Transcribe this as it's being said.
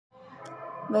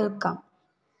Welcome.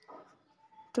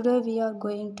 Today we are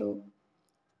going to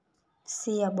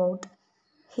see about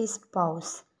his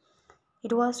spouse.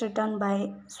 It was written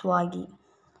by Zaw Gyi.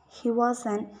 He was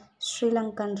an Sri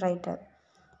Lankan writer.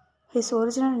 His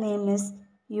original name is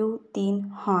U Teen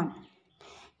Han.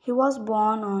 He was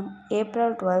born on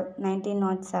April 12,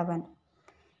 1907.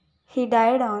 He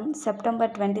died on September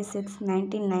 26,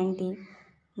 1990,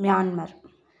 Myanmar.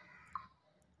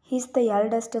 He is the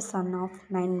eldest son of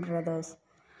 9 brothers.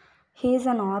 He is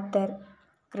an author,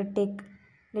 critic,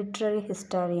 literary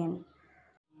historian.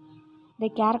 The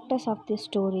characters of this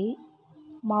story: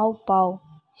 Mao Pao.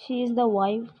 She is the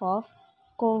wife of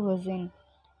Ko Huzin.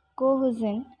 Ko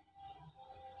Huzin,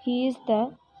 he is the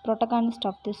protagonist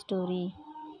of this story.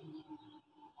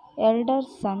 Elder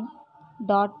son,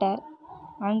 daughter,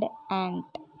 and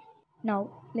aunt. Now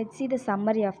let's see the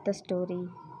summary of the story.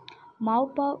 Mao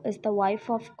Pao is the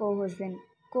wife of Ko Huzin.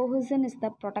 Ko Huzin is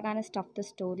the protagonist of the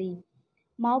story.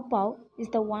 Mao Pao is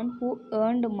the one who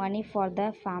earned money for the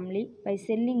family by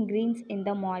selling greens in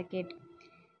the market.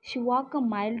 She walked a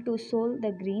mile to sell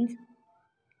the greens.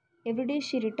 Every day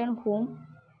she returned home,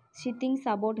 she thinks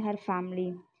about her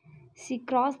family. She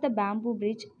crossed the bamboo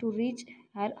bridge to reach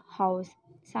her house.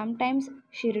 Sometimes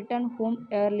she returned home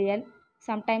earlier,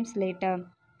 sometimes later.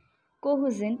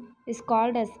 Kohuzin is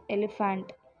called as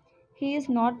Elephant. He is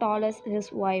not tall as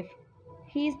his wife.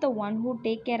 He is the one who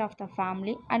take care of the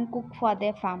family and cook for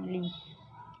their family.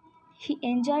 He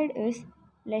enjoyed his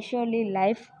leisurely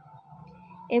life.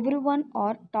 Everyone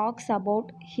or talks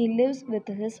about he lives with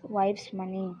his wife's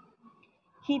money.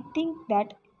 He thinks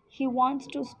that he wants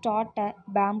to start a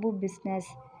bamboo business,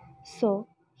 so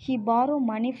he borrow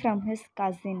money from his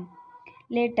cousin.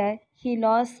 Later, he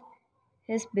lost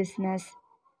his business.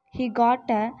 He got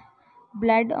a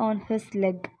blood on his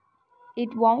leg.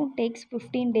 It wound takes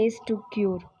 15 days to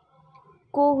cure.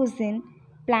 Ko Hussein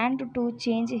planned to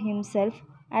change himself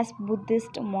as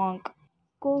Buddhist monk.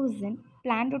 Ko Hussein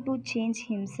planned to change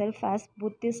himself as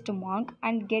Buddhist monk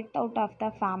and get out of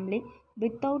the family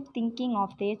without thinking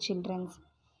of their children.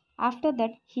 After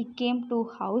that, he came to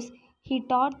house. He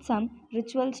taught some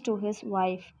rituals to his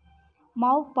wife.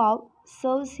 Mao Pao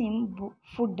serves him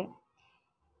food.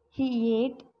 He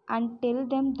ate and tell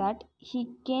them that he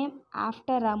came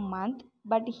after a month,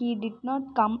 but he did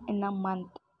not come in a month.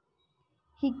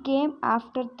 He came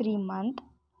after 3 months.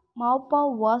 Mao Pao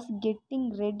was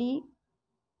getting ready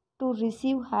to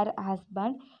receive her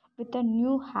husband with a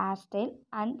new hairstyle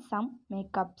and some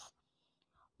makeups.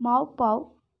 Mao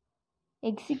Pao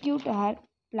executed her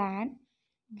plan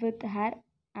with her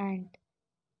aunt.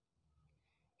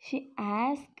 She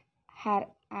asked her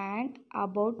aunt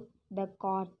about the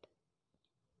court.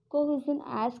 Kohuzin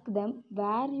asked them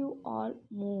where you all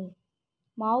moved.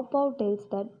 Mao Pao tells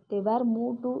that they were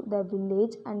moved to the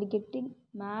village and getting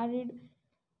married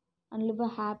and live a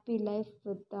happy life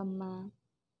with the man.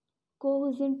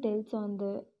 Kohuzin tells on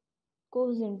the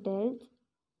Kohuzin tells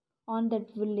on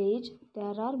that village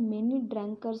there are many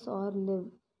drunkards or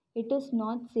live. It is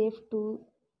not safe to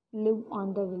live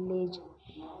on the village.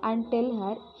 And tell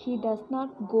her he does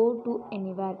not go to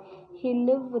anywhere. He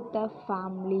live with the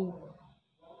family.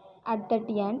 At that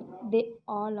end, they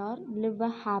all are live a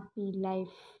happy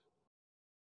life.